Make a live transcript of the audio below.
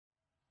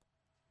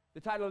The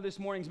title of this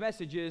morning's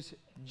message is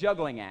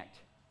Juggling Act.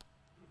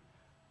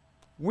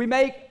 We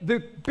make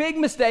the big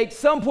mistake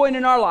some point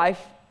in our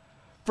life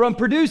from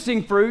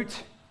producing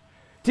fruit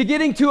to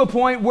getting to a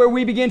point where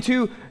we begin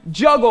to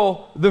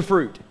juggle the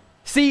fruit.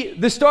 See,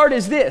 the start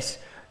is this.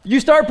 You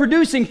start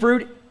producing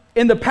fruit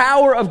in the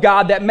power of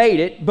God that made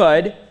it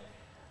bud,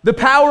 the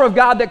power of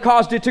God that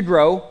caused it to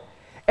grow,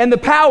 and the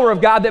power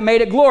of God that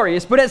made it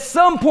glorious. But at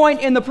some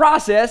point in the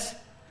process,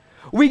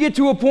 we get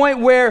to a point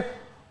where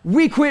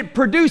we quit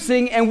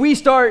producing and we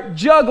start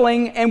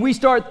juggling and we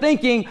start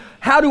thinking,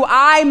 how do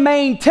I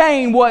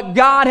maintain what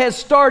God has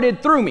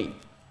started through me?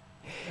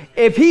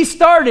 If He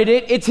started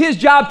it, it's His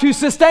job to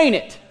sustain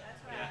it.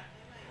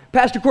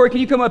 Pastor Corey, can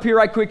you come up here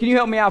right quick? Can you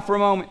help me out for a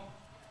moment?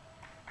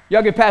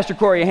 Y'all give Pastor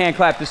Corey a hand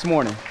clap this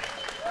morning.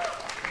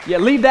 Yeah,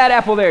 leave that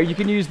apple there. You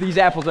can use these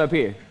apples up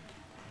here.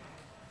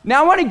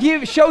 Now I want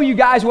to show you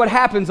guys what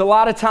happens a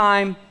lot of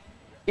time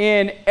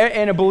in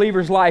a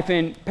believer's life.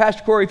 And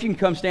Pastor Corey, if you can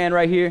come stand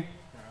right here.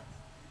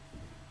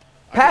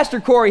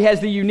 Pastor Corey has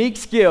the unique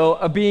skill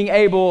of being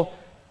able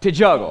to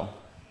juggle.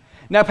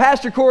 Now,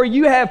 Pastor Corey,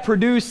 you have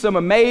produced some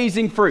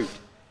amazing fruit.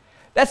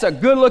 That's a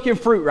good-looking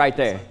fruit right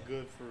there. That's a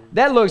good fruit.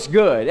 That looks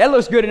good. That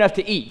looks good enough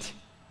to eat.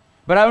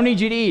 But I don't need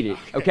you to eat it,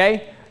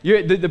 okay?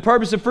 The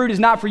purpose of fruit is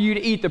not for you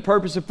to eat. The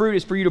purpose of fruit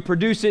is for you to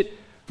produce it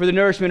for the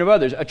nourishment of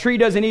others. A tree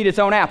doesn't eat its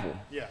own apple,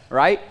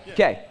 right? Yeah.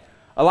 Okay.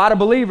 A lot of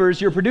believers,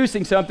 you're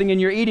producing something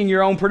and you're eating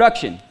your own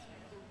production.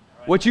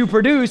 Right. What you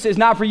produce is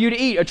not for you to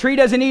eat. A tree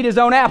doesn't eat its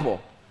own apple.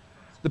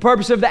 The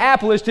purpose of the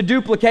apple is to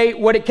duplicate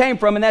what it came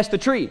from, and that's the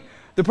tree.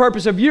 The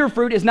purpose of your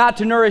fruit is not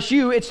to nourish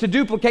you, it's to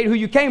duplicate who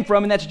you came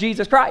from, and that's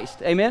Jesus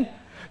Christ. Amen?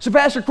 So,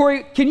 Pastor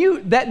Corey, can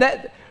you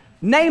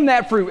name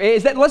that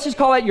fruit? Let's just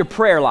call that your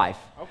prayer life.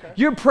 Okay.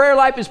 Your prayer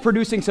life is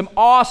producing some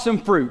awesome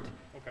fruit.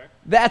 Okay.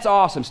 That's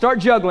awesome. Start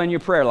juggling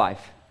your prayer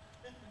life.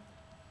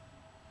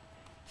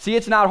 See,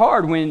 it's not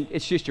hard when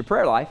it's just your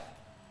prayer life.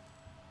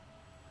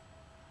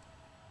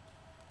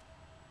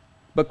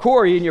 But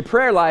Corey, in your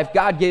prayer life,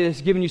 God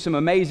has given you some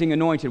amazing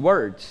anointed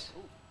words.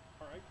 Ooh,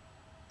 all right.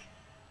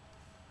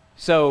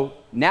 So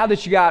now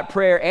that you got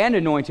prayer and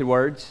anointed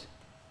words,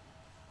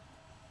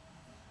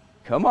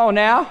 come on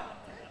now.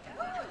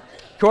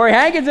 Corey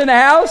Hankins in the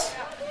house.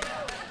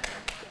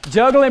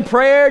 Juggling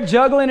prayer,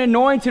 juggling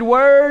anointed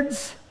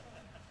words.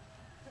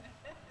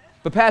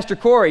 But Pastor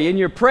Corey, in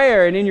your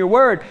prayer and in your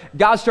word,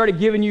 God started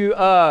giving you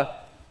a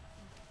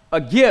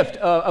gift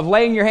of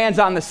laying your hands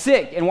on the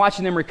sick and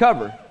watching them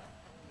recover.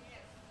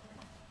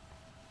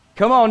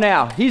 Come on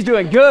now. He's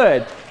doing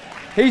good.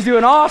 He's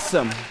doing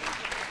awesome.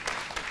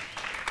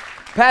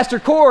 Pastor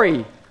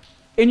Corey,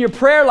 in your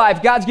prayer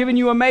life, God's given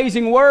you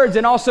amazing words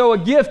and also a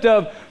gift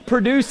of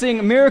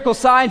producing miracle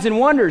signs and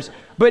wonders.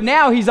 But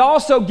now He's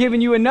also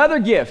given you another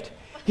gift.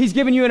 He's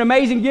given you an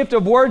amazing gift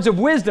of words of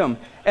wisdom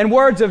and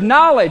words of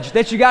knowledge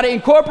that you got to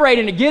incorporate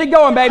in it. Get it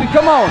going, baby.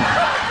 Come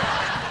on.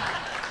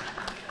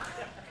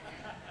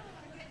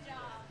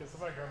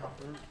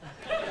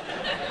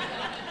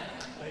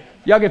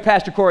 Y'all give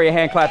Pastor Corey a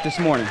hand clap this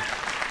morning.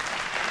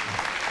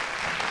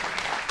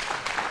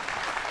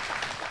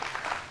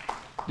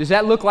 Does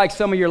that look like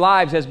some of your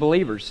lives as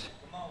believers?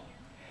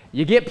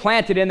 You get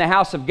planted in the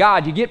house of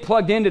God. You get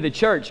plugged into the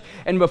church.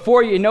 And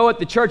before you know it,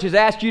 the church has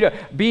asked you to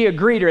be a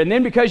greeter. And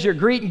then because you're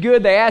greeting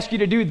good, they ask you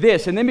to do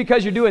this. And then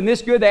because you're doing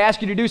this good, they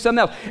ask you to do something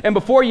else. And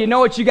before you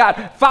know it, you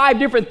got 5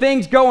 different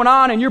things going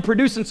on and you're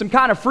producing some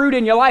kind of fruit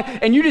in your life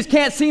and you just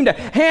can't seem to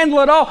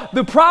handle it all.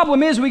 The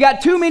problem is we got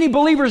too many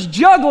believers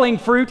juggling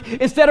fruit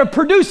instead of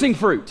producing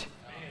fruit.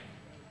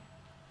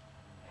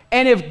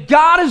 And if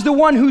God is the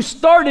one who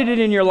started it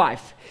in your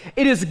life,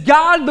 it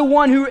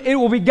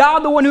will be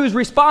God the one who is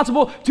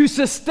responsible to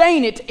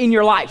sustain it in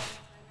your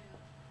life.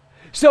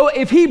 So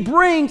if He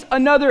brings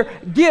another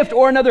gift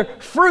or another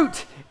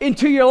fruit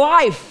into your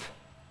life,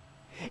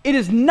 it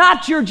is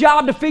not your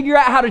job to figure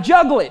out how to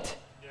juggle it.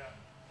 Yeah.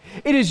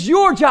 It is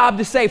your job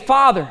to say,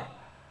 Father,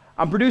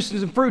 I'm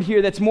producing some fruit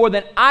here that's more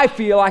than I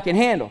feel I can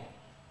handle.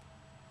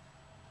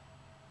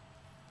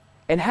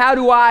 And how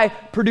do I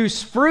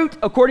produce fruit,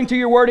 according to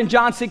your word in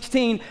John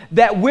 16,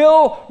 that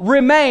will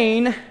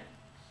remain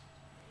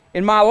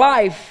in my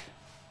life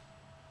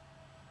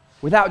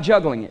without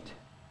juggling it?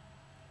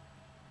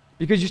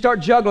 Because you start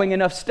juggling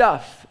enough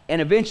stuff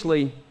and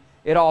eventually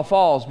it all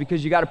falls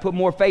because you got to put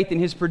more faith in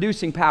His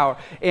producing power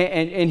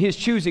and His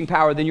choosing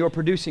power than your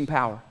producing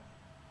power.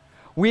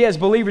 We as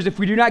believers, if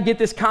we do not get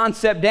this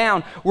concept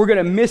down, we're going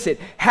to miss it.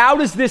 How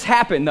does this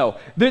happen, though?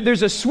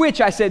 There's a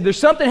switch, I said. There's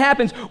something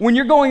happens when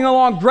you're going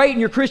along great in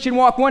your Christian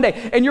walk one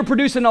day, and you're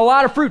producing a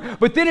lot of fruit,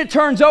 but then it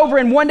turns over,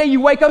 and one day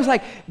you wake up, it's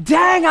like,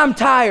 dang, I'm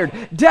tired.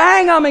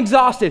 Dang, I'm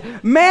exhausted.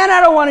 Man,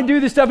 I don't want to do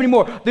this stuff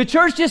anymore. The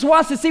church just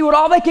wants to see what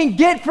all they can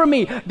get from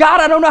me.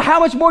 God, I don't know how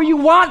much more you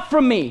want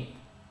from me.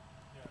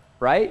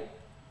 Right?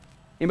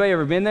 Anybody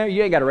ever been there?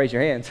 You ain't got to raise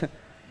your hands.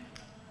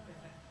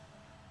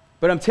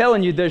 But I'm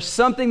telling you, there's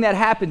something that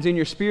happens in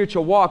your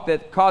spiritual walk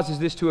that causes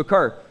this to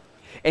occur.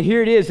 And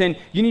here it is, and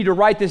you need to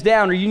write this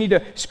down, or you need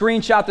to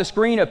screenshot the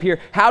screen up here.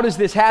 How does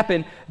this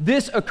happen?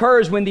 This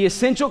occurs when the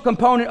essential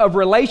component of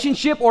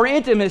relationship or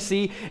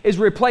intimacy is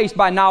replaced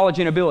by knowledge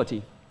and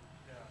ability.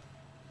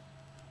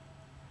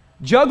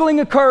 Juggling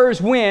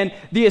occurs when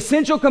the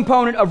essential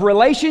component of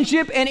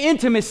relationship and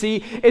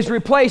intimacy is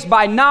replaced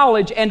by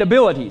knowledge and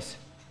abilities.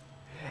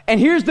 And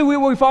here's the way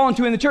we fall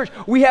into in the church.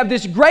 We have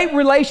this great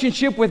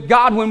relationship with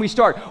God when we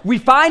start. We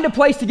find a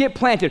place to get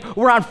planted.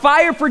 We're on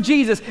fire for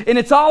Jesus, and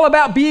it's all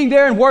about being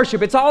there in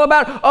worship. It's all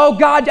about, oh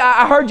God,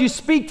 I heard you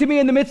speak to me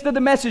in the midst of the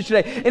message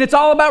today. And it's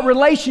all about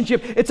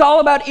relationship. It's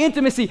all about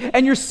intimacy.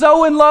 And you're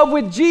so in love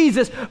with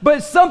Jesus,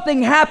 but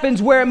something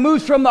happens where it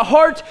moves from the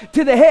heart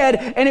to the head,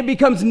 and it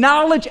becomes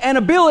knowledge and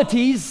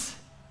abilities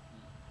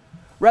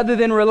rather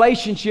than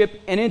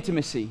relationship and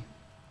intimacy.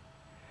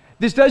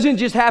 This doesn't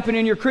just happen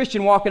in your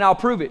Christian walk, and I'll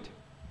prove it.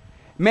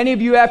 Many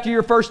of you, after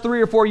your first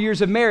 3 or 4 years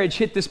of marriage,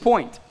 hit this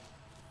point.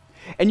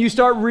 And you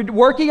start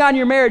working on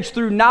your marriage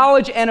through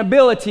knowledge and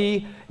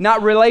ability,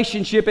 not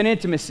relationship and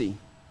intimacy.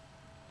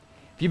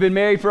 If you've been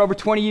married for over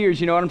 20 years,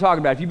 you know what I'm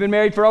talking about. If you've been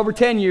married for over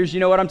 10 years, you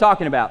know what I'm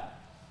talking about.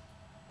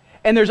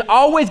 And there's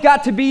always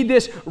got to be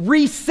this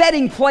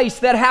resetting place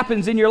that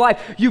happens in your life.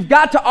 You've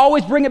got to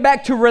always bring it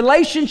back to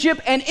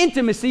relationship and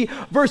intimacy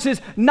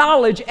versus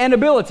knowledge and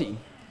ability.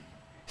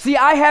 See,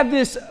 I have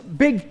this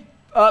big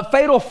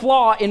fatal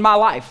flaw in my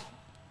life.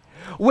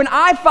 When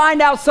I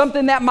find out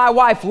something that my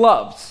wife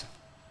loves,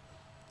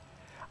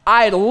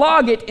 I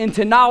log it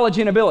into knowledge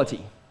and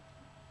ability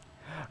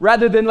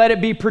rather than let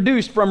it be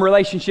produced from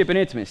relationship and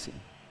intimacy.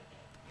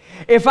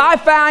 If I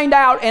find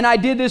out, and I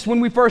did this when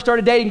we first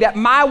started dating, that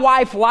my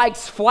wife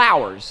likes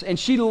flowers, and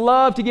she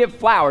loved to get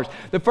flowers.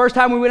 The first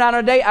time we went out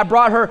on a date, I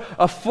brought her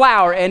a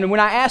flower, and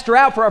when I asked her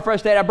out for our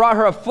first date, I brought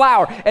her a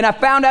flower, and I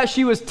found out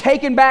she was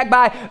taken back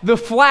by the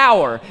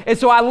flower. And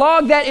so I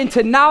logged that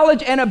into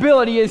knowledge and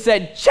ability and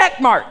said,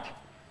 check mark.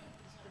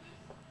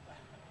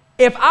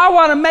 If I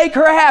want to make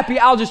her happy,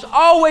 I'll just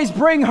always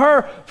bring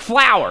her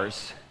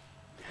flowers.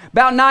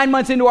 About 9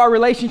 months into our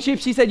relationship,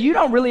 she said, you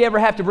don't really ever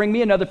have to bring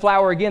me another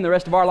flower again the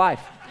rest of our life.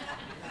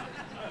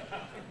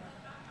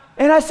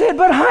 And I said,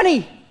 but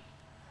honey,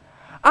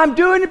 I'm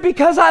doing it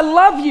because I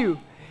love you.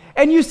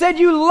 And you said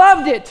you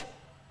loved it.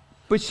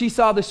 But she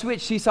saw the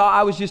switch. She saw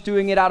I was just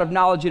doing it out of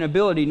knowledge and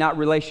ability, not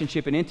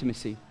relationship and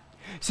intimacy.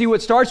 See,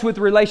 what starts with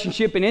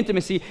relationship and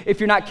intimacy,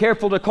 if you're not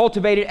careful to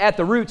cultivate it at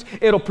the roots,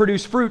 it'll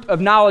produce fruit of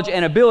knowledge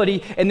and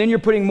ability, and then you're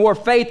putting more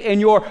faith in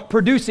your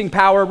producing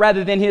power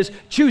rather than his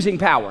choosing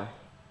power.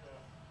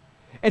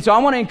 And so I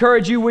want to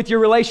encourage you with your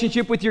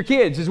relationship with your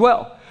kids as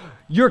well.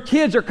 Your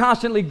kids are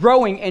constantly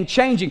growing and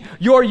changing.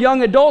 Your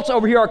young adults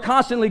over here are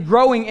constantly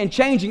growing and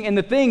changing in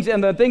the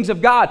things of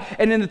God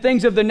and in the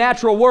things of the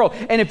natural world.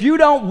 And if you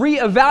don't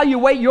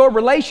reevaluate your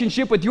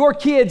relationship with your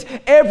kids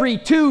every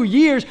 2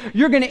 years,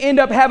 you're going to end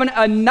up having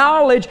a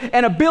knowledge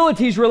and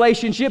abilities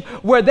relationship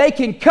where they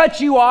can cut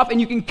you off and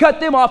you can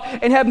cut them off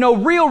and have no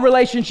real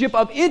relationship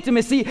of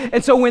intimacy.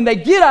 And so when they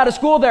get out of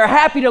school, they're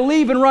happy to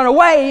leave and run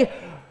away.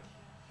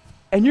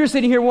 And you're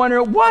sitting here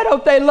wondering, why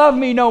don't they love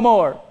me no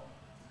more?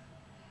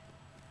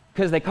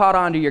 Because they caught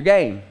on to your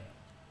game.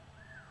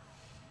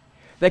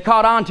 They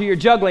caught on to your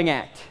juggling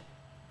act.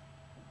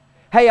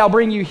 Hey, I'll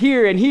bring you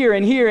here and here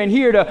and here and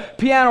here to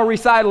piano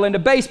recital and to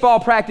baseball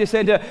practice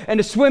and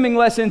to swimming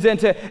lessons and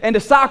to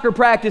soccer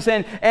practice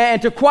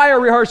and to choir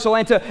rehearsal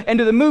and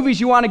to the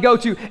movies you want to go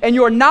to. And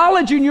your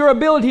knowledge and your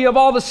ability of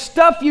all the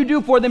stuff you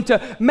do for them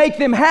to make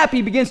them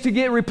happy begins to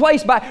get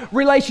replaced by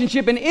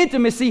relationship and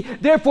intimacy.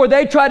 Therefore,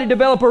 they try to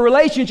develop a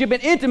relationship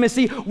and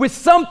intimacy with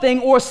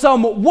something or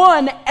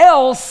someone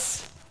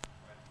else.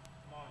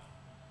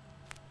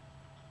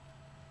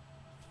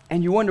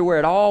 And you wonder where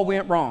it all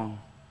went wrong.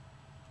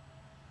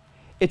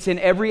 It's in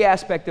every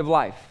aspect of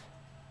life.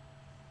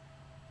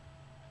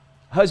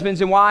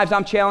 Husbands and wives,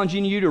 I'm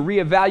challenging you to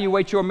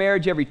reevaluate your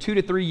marriage every 2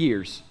 to 3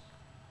 years.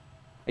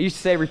 I used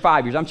to say every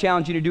 5 years. I'm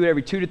challenging you to do it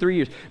every 2 to 3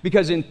 years.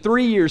 Because in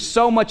 3 years,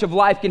 so much of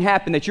life can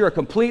happen that you're a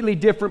completely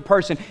different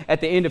person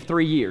at the end of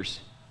 3 years.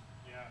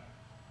 Yeah.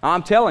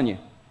 I'm telling you.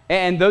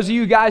 And those of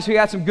you guys who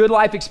got some good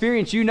life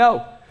experience, you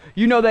know.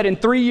 You know that in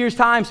 3 years'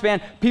 time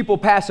span, people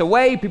pass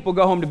away, people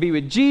go home to be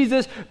with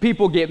Jesus,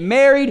 people get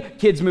married,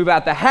 kids move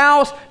out the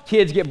house,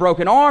 kids get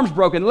broken arms,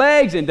 broken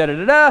legs, and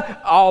da-da-da-da.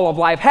 All of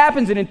life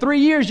happens, and in 3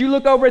 years, you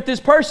look over at this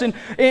person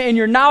in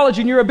your knowledge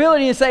and your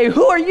ability and say,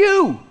 who are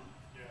you?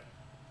 Yeah.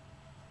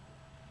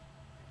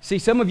 See,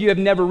 some of you have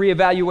never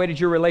reevaluated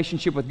your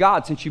relationship with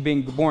God since you've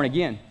been born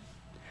again.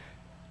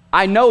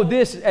 I know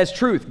this as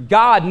truth.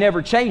 God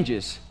never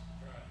changes.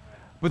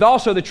 But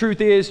also the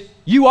truth is,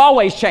 you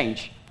always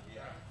change.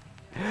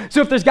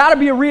 So if there's got to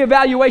be a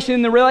reevaluation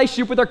in the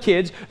relationship with our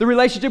kids, the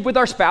relationship with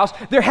our spouse,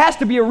 there has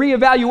to be a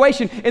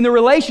reevaluation in the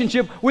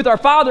relationship with our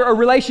Father, a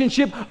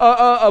relationship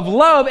of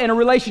love and a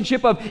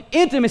relationship of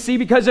intimacy,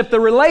 because if the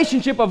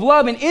relationship of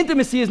love and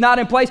intimacy is not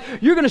in place,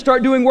 you're going to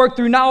start doing work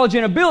through knowledge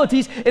and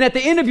abilities, and at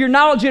the end of your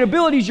knowledge and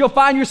abilities, you'll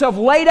find yourself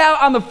laid out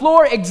on the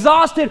floor,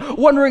 exhausted,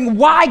 wondering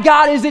why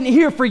God isn't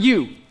here for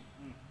you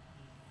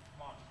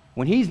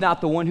when He's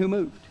not the one who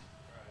moved.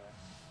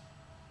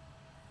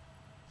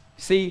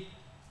 See,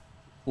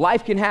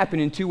 life can happen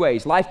in two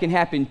ways. Life can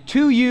happen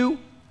to you,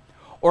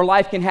 or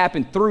life can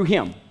happen through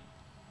him.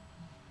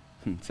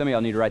 Some of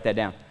y'all need to write that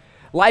down.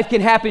 Life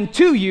can happen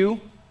to you.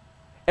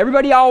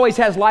 Everybody always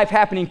has life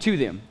happening to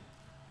them.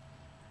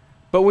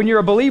 But when you're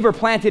a believer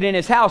planted in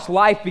his house,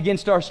 life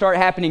begins to start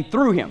happening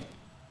through him.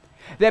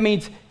 That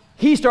means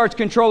he starts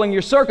controlling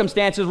your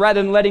circumstances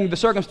rather than letting the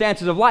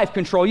circumstances of life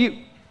control you.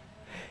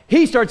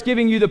 He starts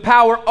giving you the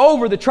power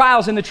over the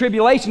trials and the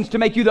tribulations to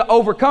make you the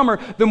overcomer,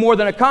 the more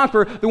than a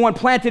conqueror, the one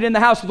planted in the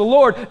house of the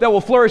Lord that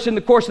will flourish in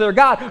the course of their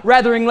God,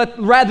 rather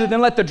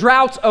than let the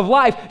droughts of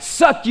life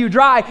suck you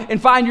dry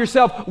and find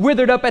yourself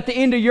withered up at the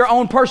end of your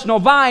own personal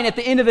vine at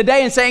the end of the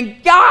day and saying,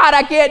 God,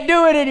 I can't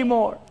do it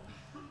anymore.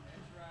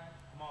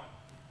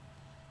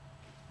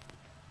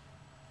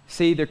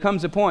 See, there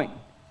comes a point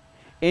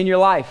in your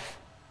life.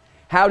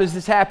 How does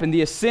this happen?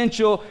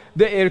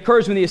 It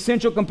occurs when the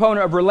essential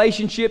component of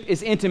relationship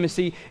is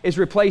intimacy is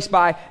replaced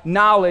by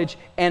knowledge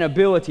and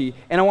ability.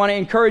 And I want to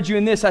encourage you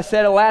in this. I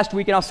said it last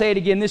week and I'll say it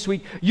again this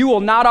week. You will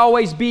not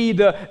always be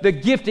the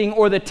gifting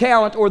or the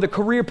talent or the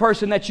career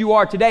person that you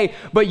are today,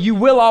 but you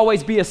will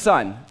always be a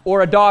son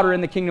or a daughter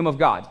in the kingdom of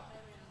God.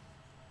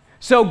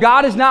 So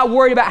God is not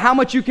worried about how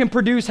much you can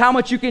produce, how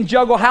much you can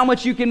juggle, how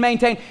much you can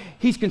maintain.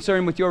 He's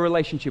concerned with your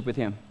relationship with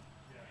him.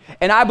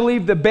 And I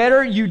believe the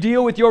better you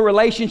deal with your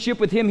relationship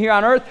with him here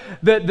on earth,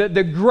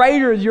 the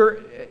greater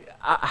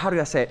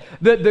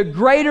the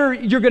greater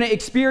you're going to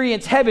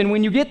experience heaven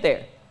when you get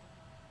there.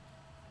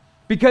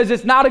 Because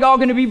it's not all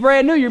going to be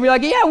brand new. You're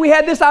going to be like, yeah, we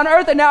had this on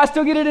earth and now I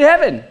still get it in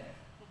heaven.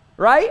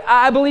 Right?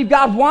 I believe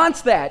God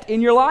wants that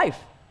in your life.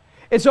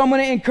 And so I'm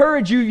going to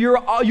encourage you,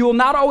 you will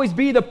not always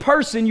be the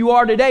person you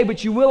are today,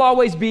 but you will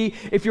always be,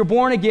 if you're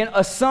born again,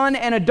 a son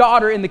and a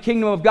daughter in the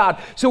kingdom of God.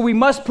 So we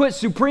must put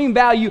supreme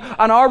value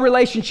on our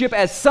relationship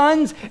as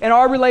sons and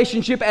our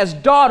relationship as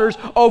daughters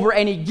over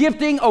any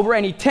gifting, over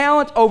any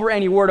talent, over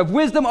any word of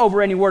wisdom,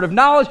 over any word of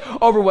knowledge,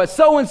 over what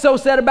so-and-so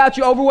said about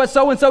you, over what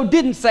so-and-so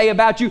didn't say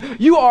about you.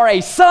 You are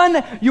a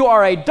son, you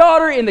are a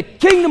daughter in the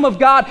kingdom of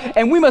God,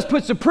 and we must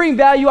put supreme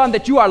value on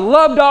that you are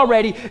loved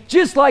already,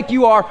 just like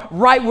you are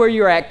right where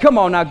you're at. Come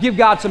on. Now, give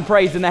God some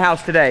praise in the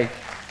house today.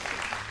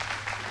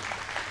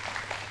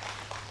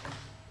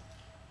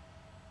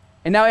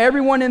 And now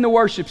everyone in the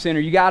worship center,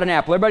 you got an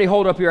apple. Everybody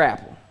hold up your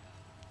apple.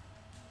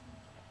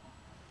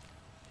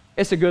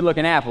 It's a good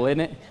looking apple,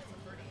 isn't it?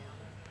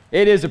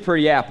 It is a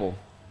pretty apple.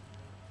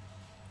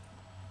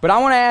 But I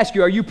want to ask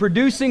you, are you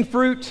producing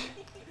fruit?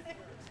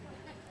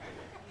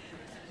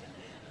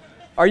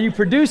 Are you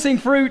producing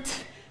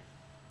fruit?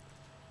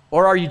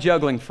 Or are you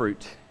juggling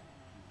fruit?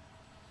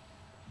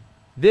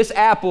 This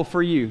apple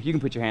for you can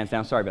put your hands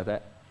down, sorry about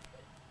that.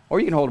 Or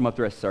you can hold them up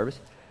the rest of the service.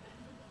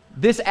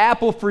 This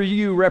apple for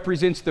you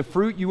represents the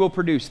fruit you will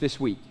produce this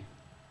week.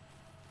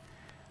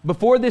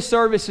 Before this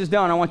service is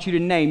done, I want you to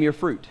name your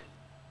fruit.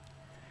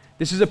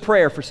 This is a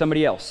prayer for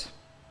somebody else.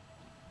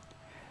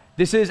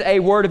 This is a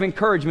word of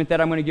encouragement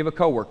that I'm going to give a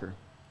coworker.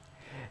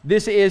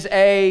 This is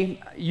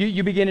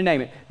you begin to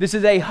name it. This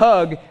is a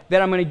hug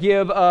that I'm going to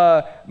give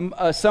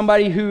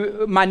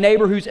my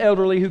neighbor who's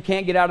elderly who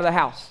can't get out of the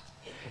house.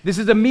 This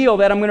is a meal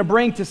that I'm going to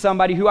bring to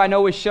somebody who I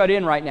know is shut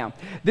in right now.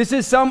 This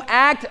is some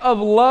act of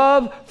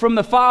love from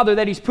the Father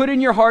that he's put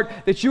in your heart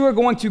that you are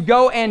going to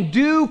go and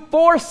do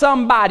for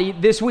somebody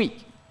this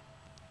week.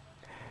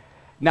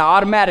 Now,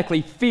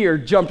 automatically, fear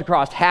jumped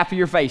across half of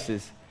your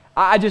faces.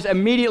 I just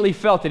immediately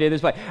felt it in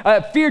this way.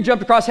 Fear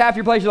jumped across half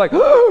your face. You're like,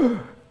 oh!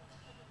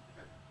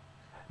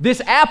 This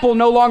apple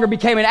no longer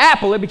became an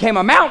apple. It became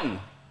a mountain.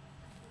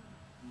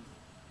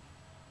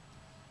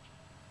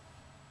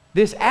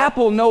 This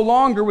apple no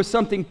longer was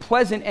something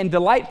pleasant and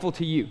delightful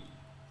to you.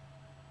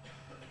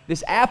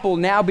 This apple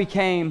now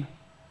became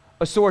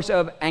a source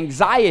of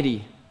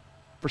anxiety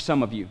for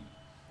some of you.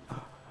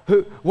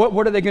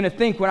 What are they going to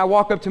think when I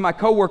walk up to my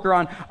coworker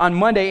on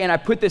Monday and I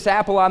put this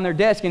apple on their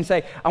desk and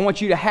say, I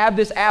want you to have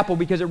this apple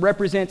because it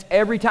represents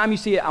every time you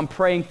see it, I'm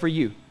praying for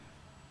you.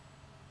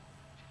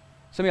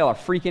 Some of y'all are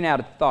freaking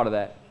out at the thought of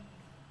that.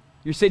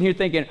 You're sitting here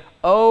thinking,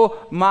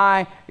 oh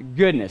my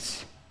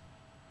goodness.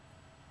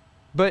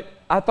 But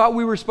I thought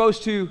we were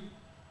supposed to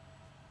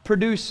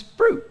produce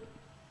fruit.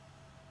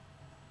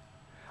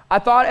 I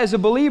thought as a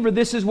believer,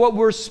 this is what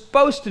we're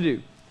supposed to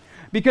do.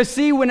 Because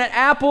see, when an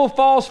apple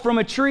falls from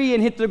a tree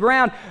and hits the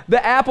ground,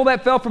 the apple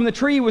that fell from the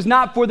tree was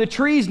not for the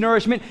tree's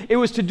nourishment. It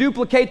was to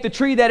duplicate the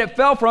tree that it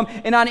fell from.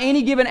 And on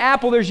any given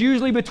apple, there's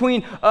usually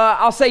between,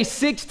 I'll say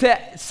 6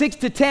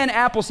 to 10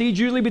 apple seeds,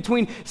 usually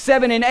between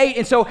 7 and 8.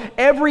 And so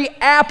every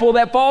apple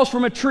that falls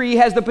from a tree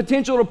has the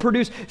potential to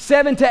produce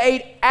 7 to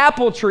 8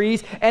 apple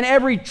trees. And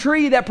every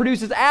tree that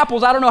produces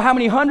apples, I don't know how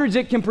many hundreds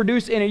it can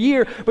produce in a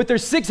year, but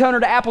there's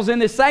 600 apples in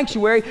this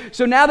sanctuary.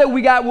 So now that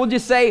we'll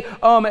just say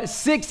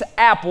 6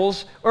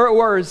 apples,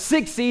 or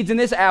 6 seeds in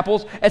this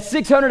apples, at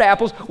 600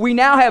 apples, we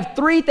now have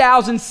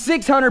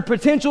 3,600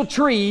 potential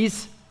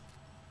trees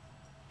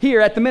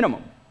here at the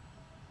minimum.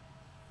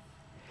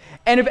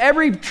 And if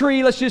every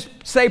tree, let's just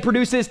say,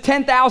 produces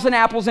 10,000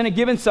 apples in a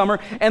given summer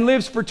and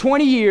lives for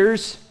 20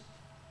 years,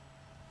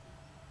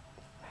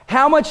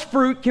 how much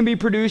fruit can be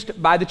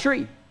produced by the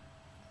tree?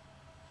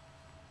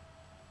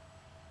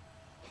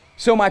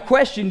 So my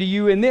question to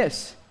you in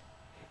this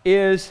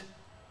is,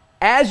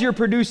 as you're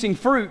producing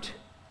fruit,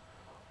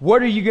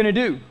 what are you going to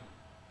do?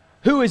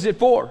 Who is it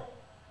for?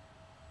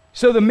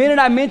 So the minute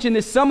I mentioned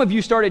this, some of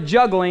you started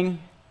juggling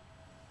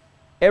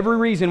every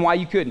reason why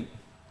you couldn't.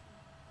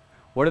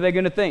 What are they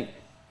going to think?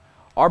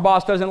 Our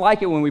boss doesn't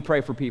like it when we pray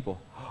for people.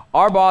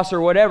 Our boss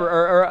or whatever,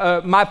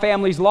 or my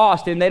family's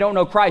lost and they don't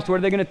know Christ. What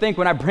are they going to think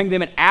when I bring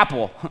them an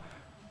apple?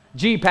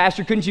 Gee,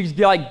 Pastor, couldn't you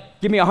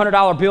give me a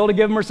 $100 bill to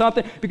give them or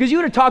something? Because you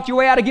would have talked your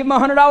way out of giving them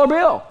a $100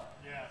 bill.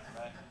 Yeah,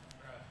 right.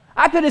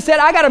 I could have said,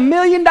 I got $1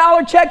 million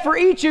check for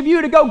each of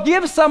you to go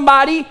give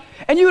somebody,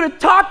 and you would have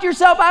talked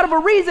yourself out of a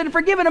reason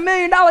for giving $1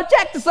 million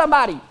check to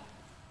somebody.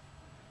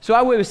 So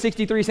I went with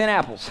 63-cent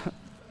apples.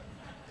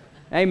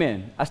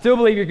 Amen. I still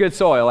believe you're good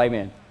soil.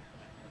 Amen.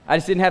 I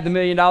just didn't have the $1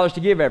 million to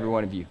give every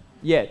one of you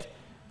yet.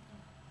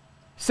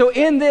 So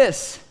in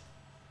this,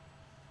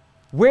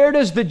 where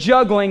does the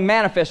juggling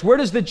manifest? Where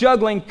does the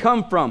juggling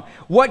come from?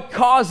 What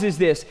causes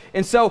this?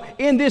 And so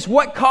in this,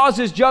 what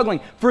causes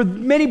juggling? For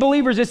many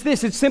believers, it's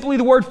this. It's simply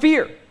the word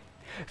fear.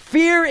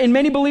 Fear in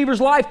many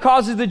believers' life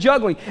causes the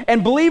juggling.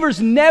 And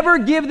believers never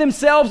give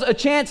themselves a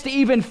chance to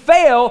even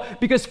fail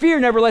because fear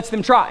never lets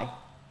them try.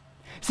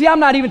 See,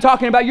 I'm not even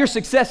talking about your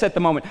success at the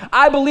moment.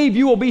 I believe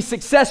you will be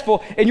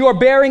successful in your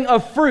bearing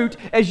of fruit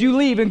as you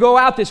leave and go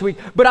out this week.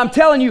 But I'm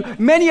telling you,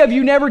 many of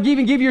you never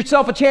even give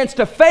yourself a chance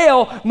to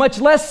fail,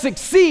 much less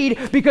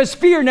succeed, because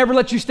fear never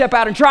lets you step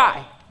out and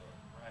try.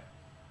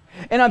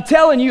 And I'm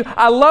telling you,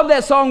 I love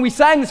that song we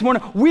sang this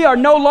morning. We are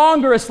no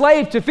longer a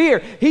slave to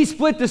fear. He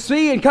split the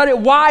sea and cut it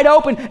wide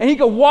open, and he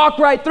could walk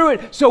right through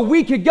it so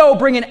we could go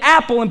bring an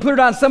apple and put it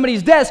on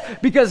somebody's desk,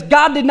 because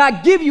God did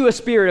not give you a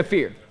spirit of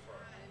fear.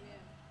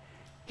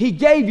 He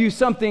gave you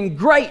something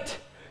great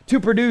to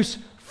produce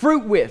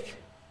fruit with.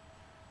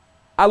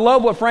 I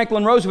love what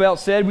Franklin Roosevelt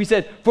said. We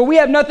said, for we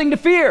have nothing to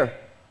fear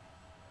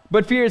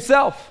but fear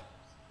itself.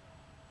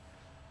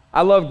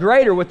 I love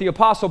greater what the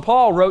Apostle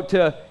Paul wrote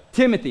to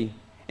Timothy.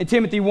 In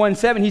Timothy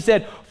 1:7, he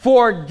said,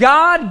 for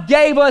God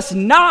gave us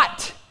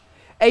not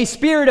a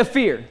spirit of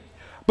fear,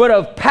 but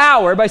of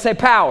power. Everybody say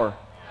power.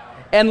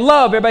 And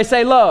love. Everybody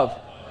say love.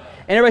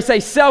 And everybody say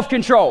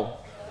self-control.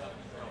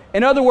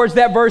 In other words,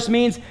 that verse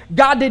means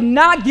God did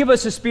not give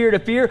us a spirit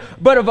of fear,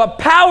 but of a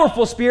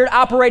powerful spirit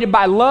operated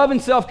by love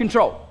and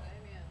self-control.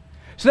 Amen.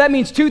 So that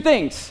means two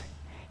things.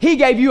 He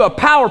gave you a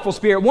powerful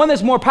spirit, one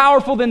that's more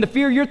powerful than the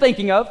fear you're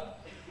thinking of.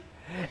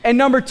 And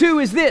number two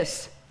is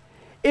this.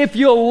 If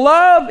you'll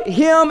love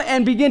Him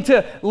and begin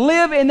to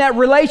live in that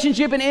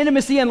relationship and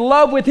intimacy and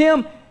love with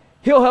Him,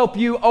 He'll help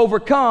you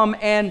overcome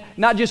and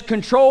not just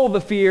control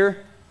the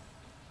fear,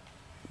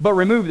 but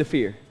remove the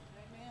fear.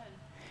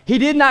 He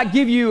did not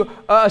give you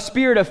a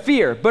spirit of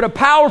fear, but a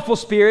powerful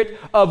spirit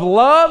of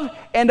love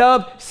and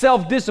of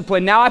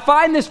self-discipline. Now, I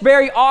find this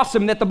very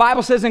awesome that the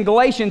Bible says in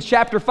Galatians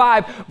chapter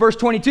 5, verse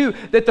 22,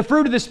 that the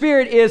fruit of the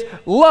Spirit is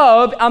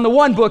love on the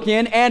one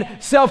bookend and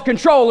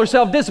self-control or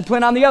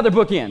self-discipline on the other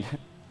bookend.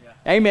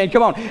 Amen.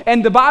 Come on.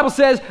 And the Bible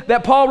says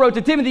that Paul wrote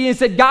to Timothy and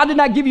said, God did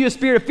not give you a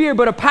spirit of fear,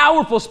 but a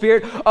powerful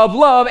spirit of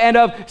love and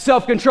of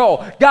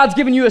self-control. God's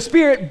given you a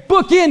spirit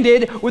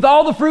bookended with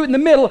all the fruit in the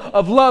middle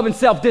of love and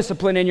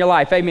self-discipline in your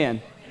life. Amen.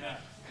 Amen.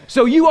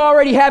 So you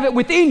already have it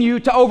within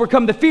you to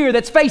overcome the fear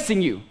that's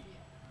facing you.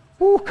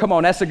 Ooh, come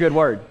on. That's a good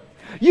word.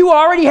 You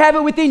already have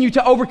it within you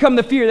to overcome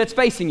the fear that's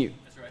facing you.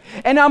 That's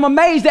right. And I'm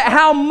amazed at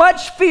how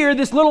much fear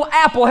this little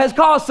apple has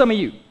caused some of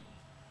you.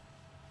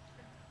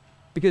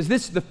 Because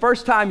this is the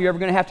first time you're ever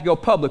going to have to go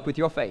public with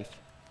your faith.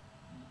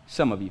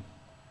 Some of you.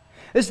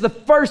 This is the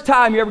first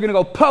time you're ever going to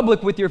go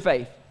public with your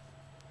faith.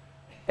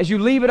 As you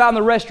leave it on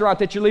the restaurant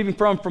that you're leaving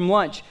from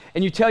lunch,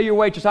 and you tell your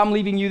waitress, I'm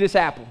leaving you this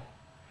apple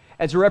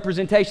as a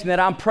representation that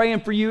I'm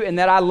praying for you and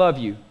that I love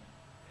you.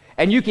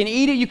 And you can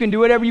eat it, you can do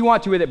whatever you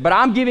want to with it, but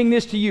I'm giving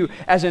this to you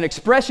as an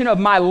expression of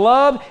my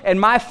love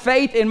and my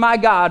faith in my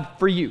God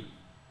for you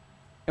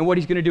and what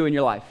He's going to do in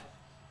your life.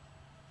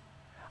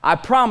 I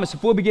promise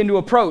if we'll begin to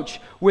approach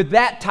with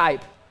that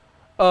type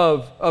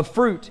of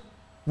fruit,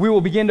 we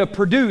will begin to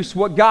produce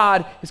what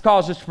God has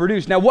caused us to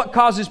produce. Now, what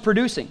causes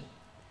producing?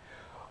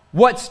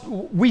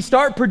 We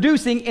start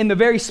producing in the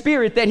very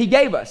spirit that He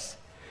gave us.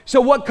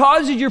 So what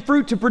causes your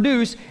fruit to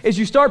produce is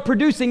you start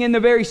producing in the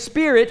very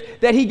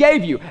spirit that He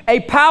gave you. A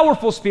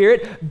powerful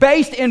spirit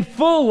based in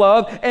full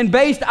love and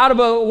based out of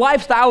a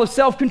lifestyle of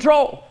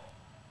self-control.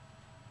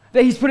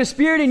 That He's put a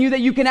spirit in you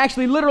that you can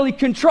actually literally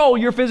control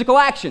your physical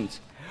actions.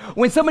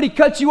 When somebody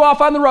cuts you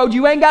off on the road,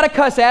 you ain't got to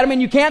cuss at them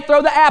and you can't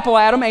throw the apple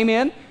at them.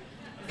 Amen.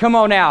 Come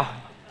on now.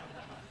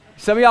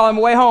 Some of y'all on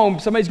the way home,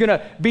 somebody's going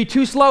to be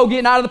too slow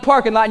getting out of the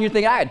parking lot and you're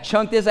thinking, I could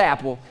chunk this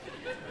apple.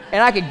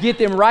 And I could get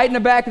them right in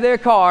the back of their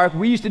car.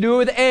 We used to do it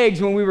with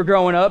eggs when we were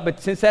growing up, but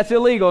since that's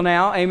illegal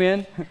now,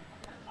 amen.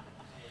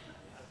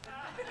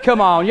 Come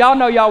on. Y'all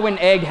know y'all went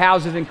in egg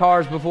houses and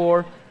cars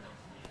before.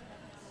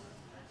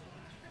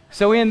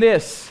 So in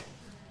this,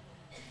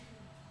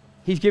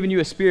 He's given you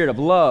a spirit of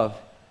love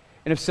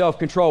and of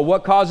self-control.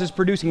 What causes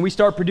producing? We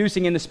start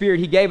producing in the Spirit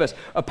He gave us,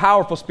 a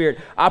powerful Spirit,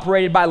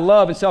 operated by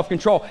love and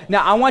self-control.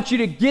 Now, I want you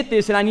to get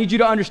this, and I need you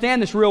to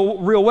understand this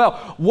real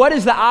well. What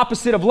is the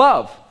opposite of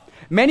love?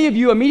 Many of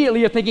you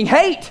immediately are thinking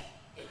hate,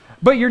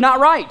 but you're not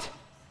right.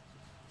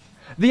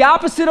 The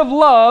opposite of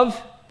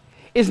love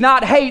is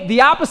not hate.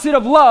 The opposite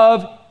of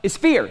love is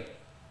fear.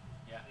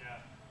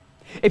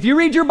 If you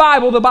read your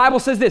Bible, the Bible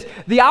says this: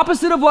 the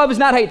opposite of love is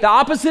not hate. The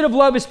opposite of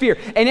love is fear.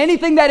 And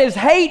anything that is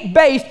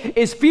hate-based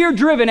is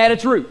fear-driven at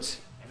its roots.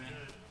 Amen.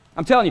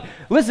 I'm telling you.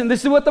 Listen,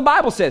 this is what the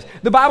Bible says.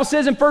 The Bible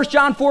says in 1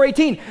 John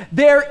 4:18,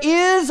 there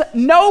is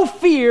no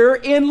fear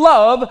in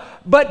love,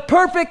 but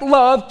perfect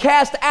love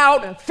casts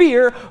out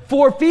fear,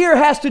 for fear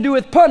has to do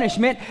with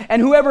punishment,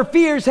 and whoever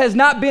fears has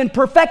not been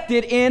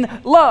perfected in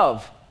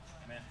love.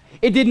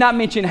 It did not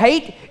mention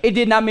hate. It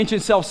did not mention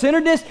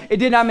self-centeredness. It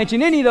did not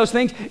mention any of those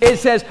things. It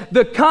says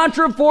the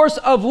contraforce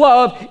of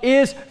love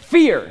is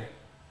fear.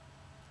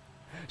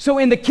 So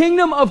in the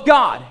kingdom of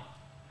God,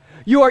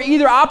 you are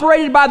either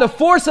operated by the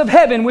force of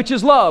heaven, which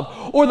is love,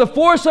 or the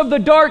force of the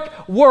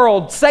dark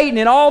world, Satan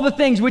and all the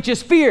things, which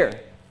is fear.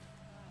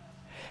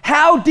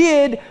 How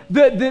did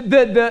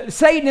the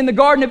Satan in the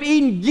Garden of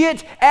Eden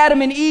get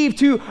Adam and Eve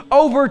to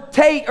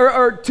overtake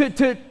or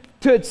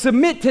to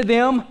submit to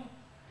them?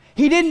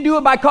 He didn't do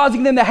it by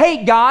causing them to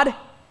hate God.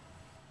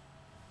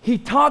 He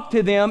talked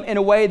to them in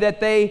a way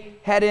that they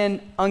had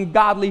an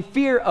ungodly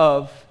fear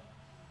of.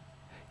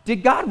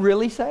 Did God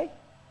really say?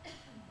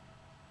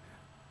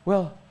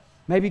 Well,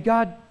 maybe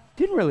God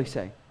didn't really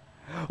say.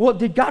 Well,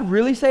 did God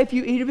really say if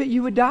you eat of it,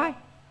 you would die?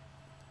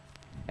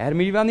 Adam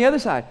and Eve on the other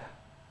side.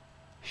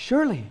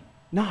 Surely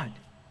not.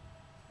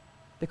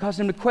 They caused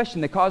them to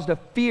question. They caused a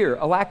fear,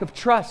 a lack of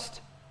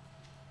trust.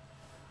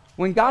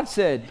 When God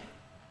said,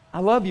 I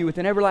love you with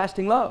an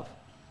everlasting love.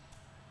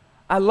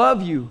 I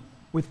love you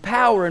with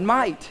power and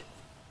might.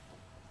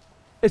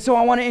 And so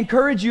I want to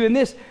encourage you in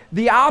this.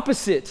 The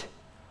opposite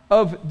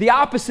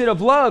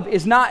of love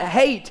is not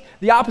hate.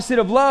 The opposite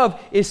of love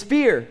is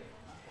fear.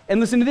 And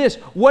listen to this.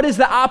 What is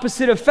the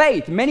opposite of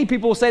faith? Many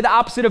people will say the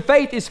opposite of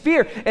faith is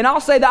fear. And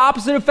I'll say the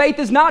opposite of faith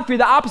is not fear.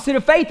 The opposite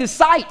of faith is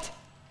sight.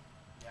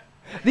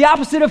 The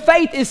opposite of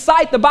faith is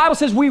sight. The Bible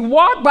says we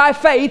walk by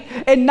faith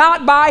and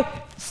not by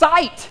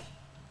sight.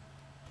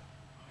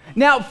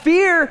 Now,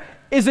 fear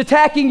is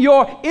attacking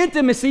your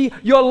intimacy,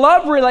 your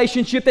love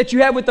relationship that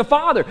you have with the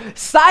Father.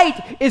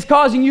 Sight is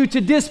causing you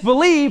to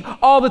disbelieve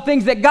all the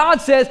things that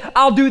God says,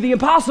 I'll do the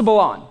impossible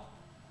on.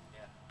 Yeah.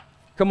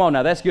 Come on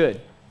now, that's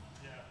good.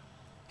 Yeah.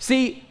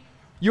 See,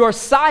 your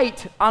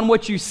sight on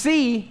what you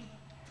see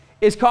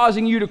is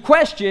causing you to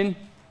question,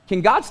 can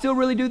God still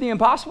really do the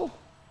impossible?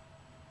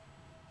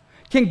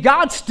 Can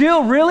God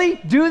still really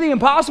do the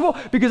impossible?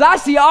 Because I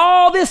see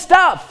all this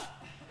stuff.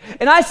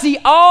 And I see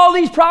all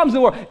these problems in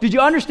the world. Did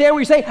you understand what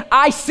you're saying?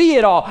 I see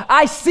it all.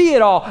 I see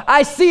it all.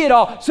 I see it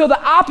all. So the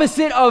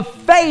opposite of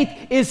faith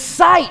is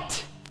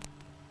sight.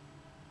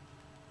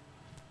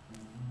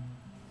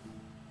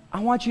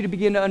 I want you to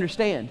begin to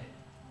understand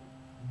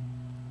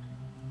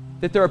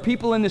that there are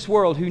people in this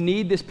world who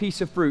need this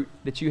piece of fruit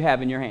that you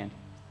have in your hand.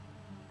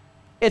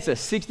 It's a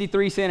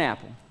 63-cent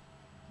apple.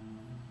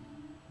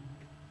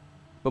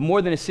 But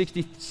more than a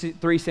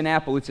 63-cent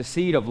apple, it's a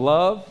seed of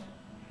love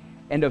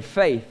and of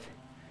faith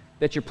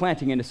that you're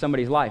planting into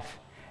somebody's life.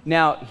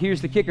 Now,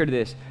 here's the kicker to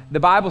this.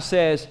 The Bible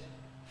says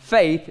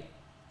faith,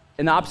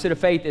 and the opposite of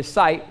faith is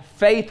sight.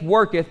 Faith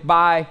worketh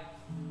by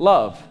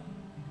love.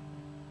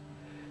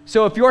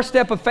 So if your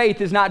step of faith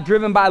is not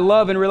driven by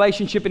love and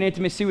relationship and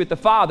intimacy with the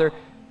Father,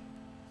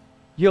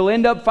 you'll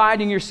end up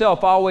finding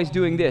yourself always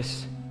doing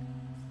this,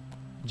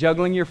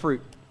 juggling your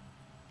fruit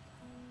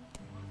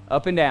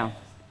up and down.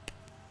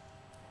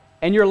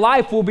 And your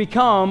life will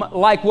become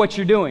like what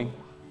you're doing.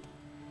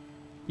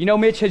 You know,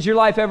 Mitch, has your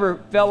life ever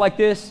felt like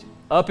this?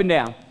 Up and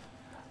down,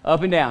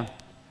 up and down,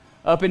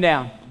 up and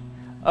down,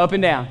 up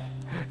and down.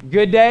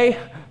 Good day,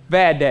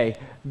 bad day.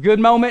 Good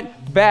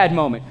moment, bad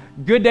moment.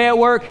 Good day at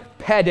work,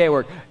 bad day at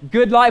work.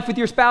 Good life with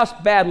your spouse,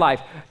 bad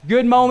life.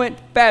 Good moment,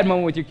 bad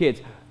moment with your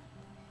kids.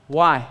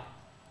 Why?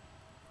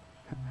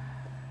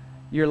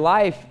 Your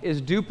life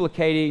is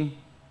duplicating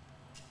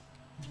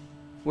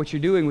what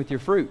you're doing with your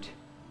fruit.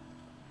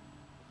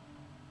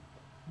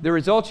 The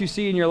results you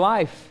see in your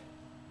life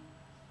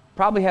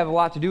probably have a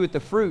lot to do with the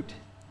fruit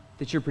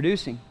that you're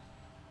producing.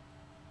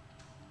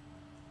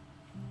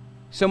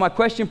 So my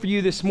question for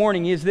you this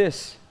morning is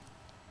this.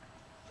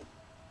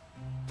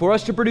 For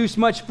us to produce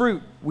much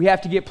fruit, we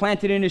have to get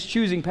planted in His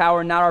choosing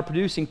power and not our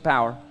producing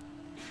power.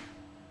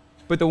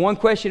 But the one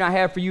question I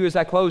have for you as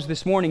I close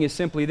this morning is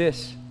simply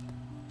this.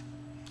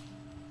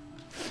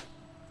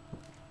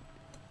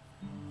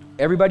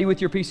 Everybody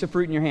with your piece of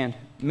fruit in your hand.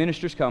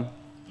 Ministers, come.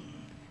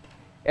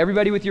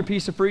 Everybody with your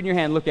piece of fruit in your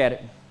hand, look at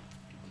it.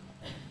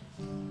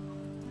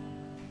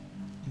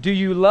 Do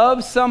you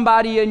love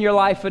somebody in your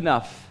life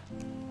enough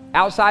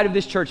outside of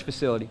this church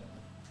facility?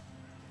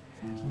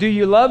 Do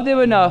you love them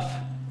enough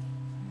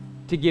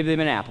to give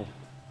them an apple?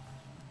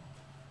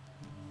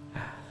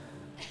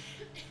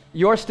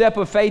 Your step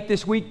of faith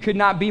this week could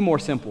not be more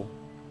simple.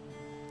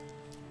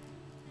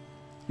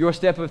 Your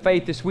step of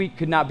faith this week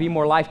could not be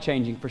more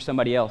life-changing for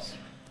somebody else.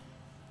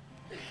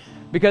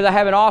 Because I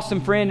have an awesome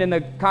friend in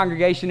the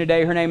congregation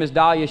today. Her name is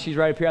Dahlia. She's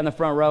right up here on the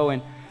front row.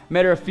 And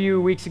met her a few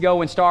weeks ago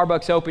when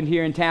Starbucks opened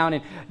here in town.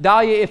 And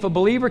Dahlia, if a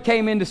believer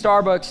came into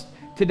Starbucks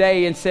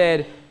today and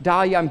said,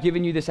 Dahlia, I'm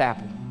giving you this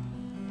apple.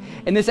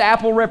 And this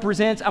apple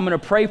represents, I'm going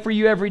to pray for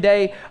you every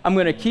day. I'm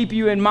going to keep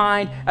you in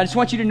mind. I just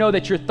want you to know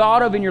that you're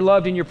thought of and you're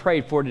loved and you're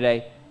prayed for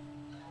today.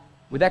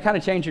 Would that kind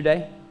of change your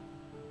day?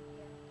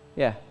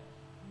 Yeah.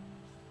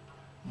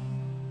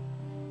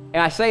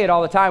 And I say it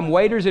all the time,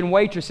 waiters and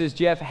waitresses,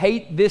 Jeff,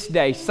 hate this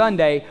day,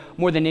 Sunday,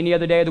 more than any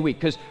other day of the week,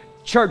 because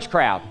church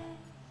crowd.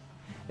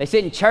 They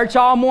sit in church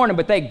all morning,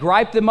 but they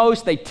gripe the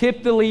most, they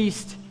tip the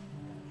least.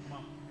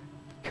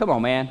 Come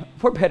on, man,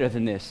 we're better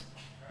than this.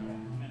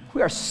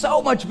 We are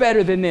so much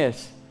better than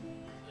this.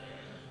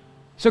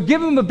 So give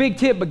them a big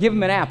tip, but give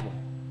them an apple.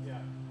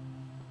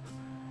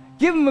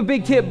 Give them a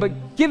big tip,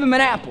 but give them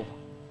an apple.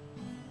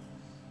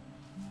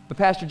 But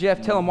Pastor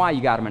Jeff, tell them why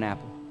you got them an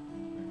apple.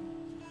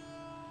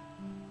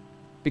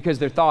 Because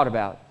they're thought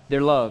about, they're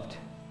loved.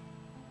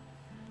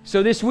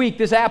 So this week,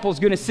 this apple is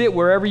going to sit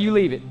wherever you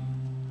leave it.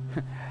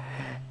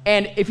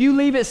 And if you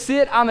leave it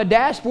sit on the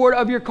dashboard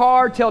of your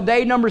car till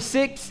day number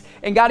 6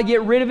 and got to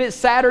get rid of it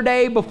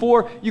Saturday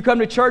before you come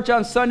to church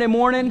on Sunday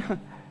morning,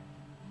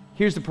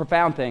 here's the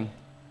profound thing.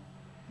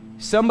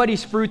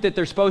 Somebody's fruit that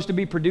they're supposed to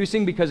be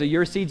producing because of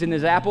your seeds in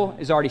this apple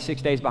is already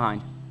 6 days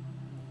behind.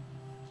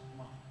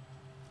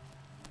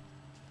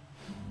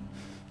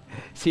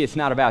 See, it's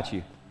not about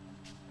you.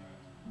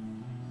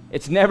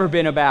 It's never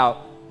been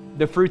about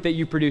the fruit that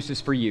you produce is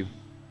for you.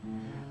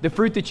 The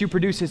fruit that you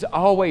produce is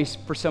always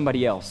for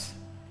somebody else.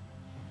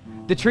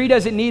 The tree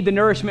doesn't need the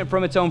nourishment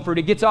from its own fruit.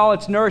 It gets all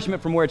its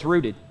nourishment from where it's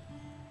rooted.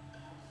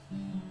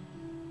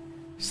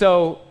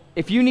 So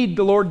if you need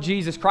the Lord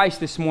Jesus Christ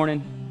this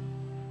morning,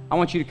 I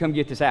want you to come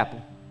get this apple.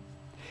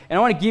 And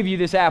I want to give you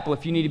this apple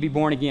if you need to be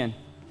born again.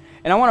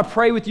 And I want to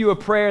pray with you a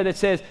prayer that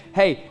says,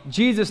 hey,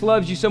 Jesus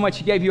loves you so much,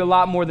 he gave you a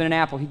lot more than an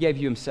apple. He gave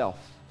you himself.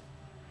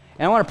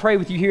 And I want to pray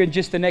with you here in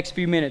just the next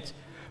few minutes.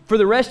 For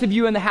the rest of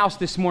you in the house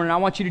this morning, I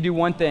want you to do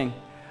one thing.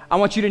 I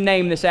want you to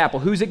name this apple.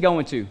 Who's it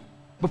going to?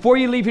 Before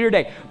you leave here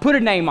today, put a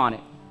name on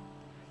it.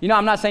 You know,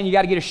 I'm not saying you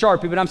got to get a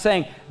Sharpie, but I'm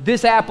saying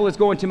this apple is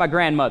going to my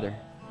grandmother.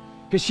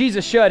 Because she's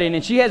a shut-in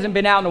and she hasn't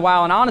been out in a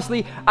while. And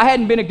honestly, I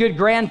hadn't been a good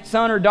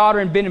grandson or daughter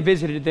and been and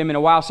visited them in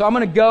a while. So I'm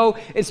going to go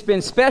and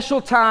spend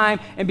special time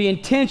and be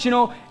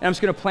intentional. And I'm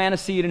just going to plant a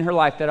seed in her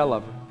life that I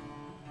love her.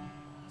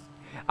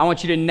 I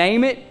want you to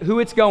name it, who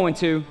it's going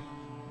to,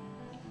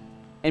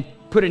 and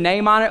put a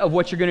name on it of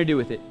what you're going to do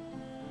with it.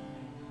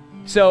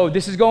 So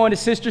this is going to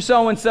Sister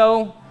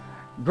So-and-so,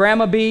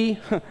 Grandma B,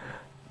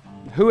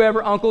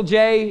 whoever, Uncle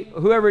J,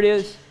 whoever it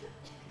is.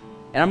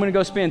 And I'm going to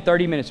go spend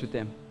 30 minutes with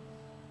them.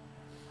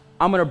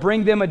 I'm going to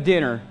bring them a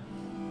dinner,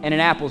 and an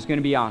apple is going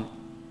to be on it.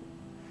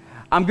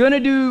 I'm going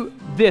to do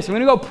this. I'm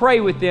going to go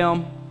pray with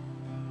them,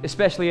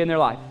 especially in their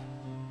life.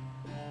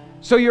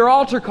 So your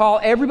altar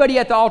call, everybody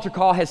at the altar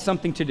call has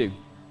something to do.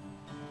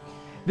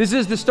 This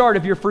is the start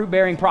of your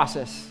fruit-bearing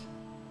process.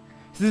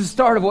 This is the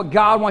start of what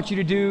God wants you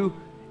to do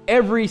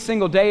every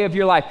single day of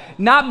your life.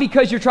 Not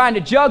because you're trying to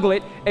juggle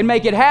it and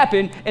make it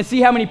happen and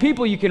see how many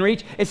people you can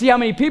reach and see how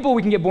many people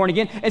we can get born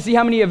again and see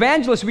how many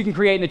evangelists we can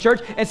create in the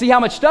church and see how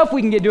much stuff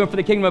we can get doing for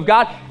the kingdom of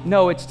God.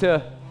 No, it's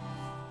to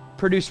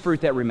produce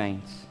fruit that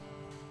remains.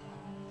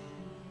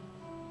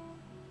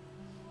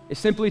 It's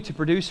simply to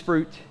produce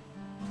fruit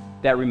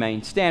that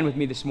remains. Stand with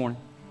me this morning.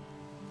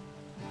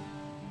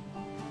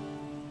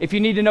 If you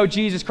need to know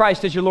Jesus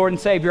Christ as your Lord and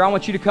Savior, I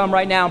want you to come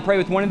right now and pray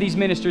with one of these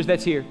ministers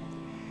that's here.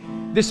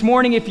 This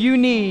morning, if you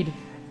need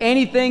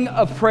anything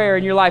of prayer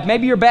in your life,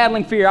 maybe you're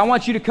battling fear, I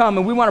want you to come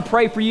and we want to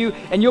pray for you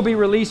and you'll be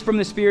released from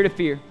the spirit of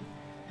fear.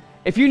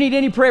 If you need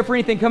any prayer for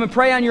anything, come and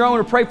pray on your own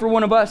or pray for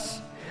one of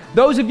us.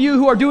 Those of you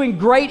who are doing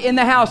great in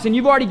the house and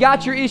you've already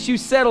got your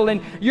issues settled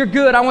and you're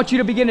good, I want you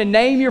to begin to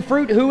name your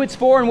fruit, who it's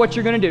for, and what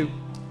you're going to do.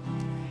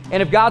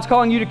 And if God's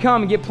calling you to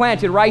come and get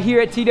planted right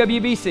here at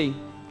TWBC,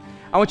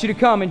 I want you to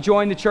come and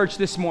join the church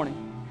this morning.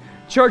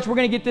 Church, we're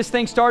going to get this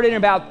thing started in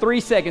about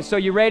 3 seconds. So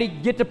you ready?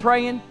 Get to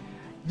praying.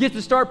 Get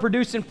to start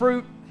producing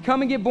fruit.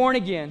 Come and get born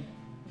again.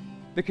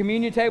 The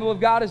communion table of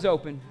God is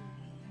open.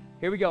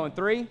 Here we go in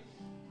 3,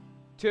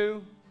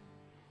 2,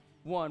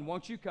 1.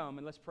 Won't you come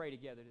and let's pray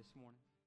together this morning.